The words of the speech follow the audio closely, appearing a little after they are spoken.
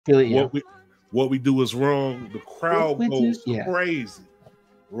what we do is wrong. The crowd goes crazy,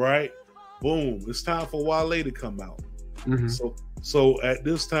 right? Boom! It's time for Wale to come out. So at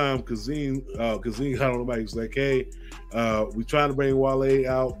this time, kqwyN, I don't know, he's like, hey, we trying to bring Wale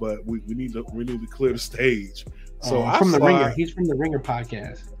out, but we need to clear the stage. So from the Ringer, he's from the Ringer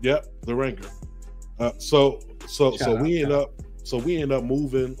podcast. Yep, the Ringer. So we end up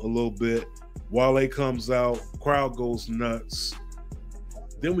moving a little bit. Wale comes out, crowd goes nuts.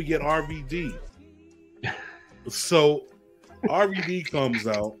 Then we get RVD. So RVD comes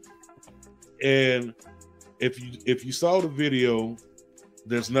out, and if you saw the video,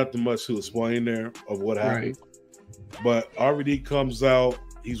 there's nothing much to explain there of what happened. Right. But RVD comes out,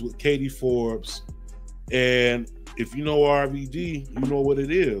 he's with Katie Forbes, and if you know RVD, you know what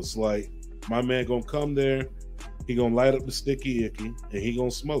it is. Like, my man gonna come there, he gonna light up the sticky icky, and he gonna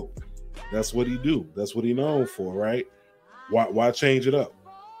smoke. That's what he do. That's what he known for, right? Why change it up?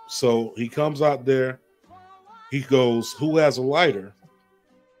 So he comes out there, he goes, who has a lighter?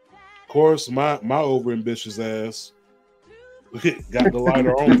 Of course, my overambitious ass got the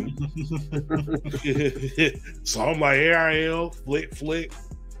lighter on me. So I'm like, here I am, flick.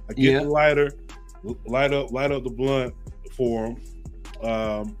 I get the lighter, light up the blunt for him.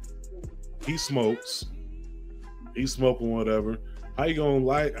 He smokes. He's smoking whatever. How you gonna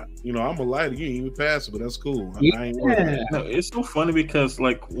light? You know, I'm a lighter. You ain't even pass it, but that's cool. I ain't worried. No, it's so funny because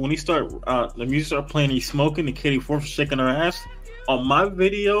like when he the music start playing, he's smoking, and Katie Forbes shaking her ass. On my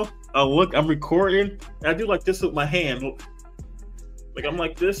video, I'm recording, and I do like this with my hand. Like I'm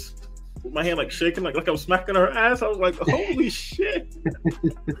like this with my hand, like shaking, like I'm smacking her ass. I was like, holy shit.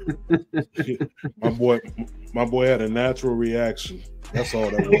 my boy had a natural reaction. That's all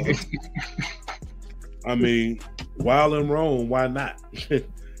that was. I mean, while in Rome, why not?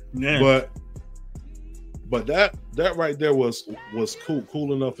 Yeah. But that right there was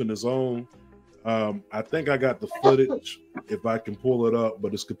cool enough in his own. I think I got the footage if I can pull it up,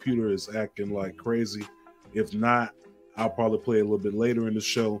 but his computer is acting like crazy. If not, I'll probably play a little bit later in the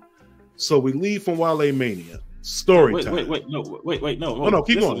show. So we leave from WaleMania. Story time. Wait, no. Oh, no,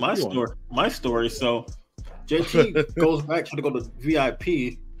 keep going. My story. So JT goes back to go to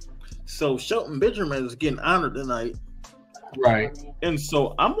VIP. So Shelton Benjamin is getting honored tonight. Right. And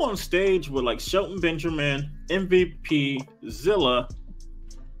so I'm on stage with like Shelton Benjamin, MVP, Zilla,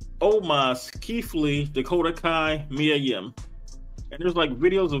 Omos, Keith Lee, Dakota Kai, Mia Yim. And there's like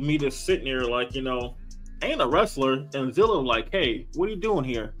videos of me just sitting there like, you know, I ain't a wrestler. And Zilla like, hey, what are you doing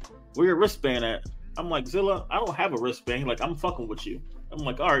here? Where your wristband at? I'm like, Zilla, I don't have a wristband. He's like, I'm fucking with you. I'm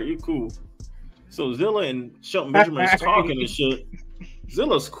like, all right, you cool. So Zilla and Shelton Benjamin is talking and shit.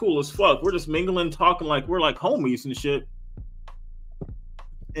 Zilla's cool as fuck. We're just mingling, talking like we're like homies and shit.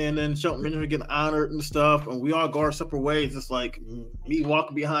 And then Shelton Benjamin getting honored and stuff, and we all go our separate ways. It's like me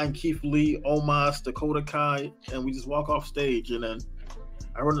walking behind Keith Lee, Omos, Dakota Kai, and we just walk off stage. And then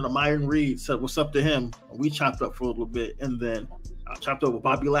I run into Myron Reed, said what's up to him. And we chopped up for a little bit, and then I chopped up with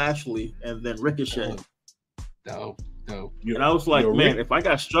Bobby Lashley, and then Ricochet. Dope. And I was like, man, if I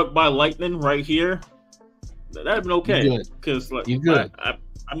got struck by lightning right here, that'd have been okay. Because like,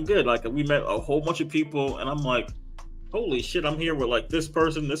 I'm good. Like we met a whole bunch of people, and I'm like, holy shit, I'm here with like this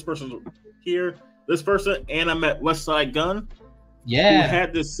person's here, this person, and I met West Side Gun. Yeah. Who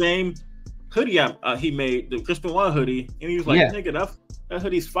had the same hoodie he made, the Chris Benoit hoodie, and he was like, nigga, that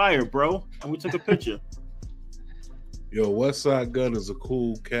hoodie's fire, bro. And we took a picture. Yo, West Side Gun is a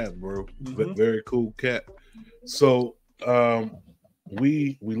cool cat, bro. Very cool cat. So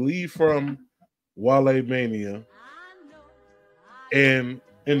we leave from WaleMania and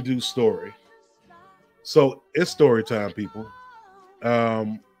do story. So it's story time, people.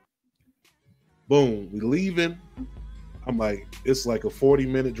 Boom, we leaving. I'm like, it's like a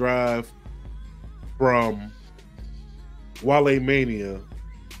 40-minute drive from WaleMania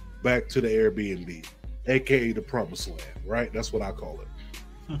back to the Airbnb, aka the promised land, right? That's what I call it.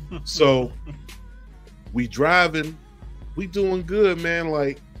 So we driving, we doing good, man.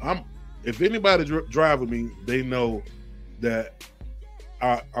 Like if anybody driving me, they know that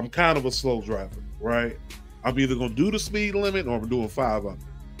I'm kind of a slow driver, right? I'm either gonna do the speed limit or I'm doing 5 under.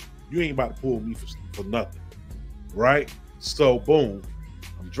 You ain't about to pull me for nothing, right? So boom,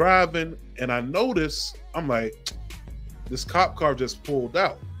 I'm driving and I notice, I'm like, this cop car just pulled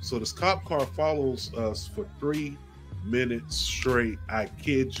out. So this cop car follows us for 3 minutes straight. I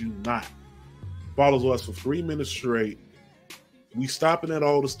kid you not. Follows us for 3 minutes straight. We stopping at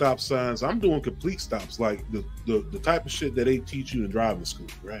all the stop signs. I'm doing complete stops, like the type of shit that they teach you in driving school,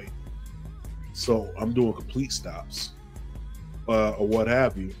 right? So I'm doing complete stops or what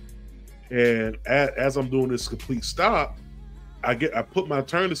have you. And as I'm doing this complete stop, I put my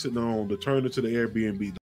turner sitting on the turner to the Airbnb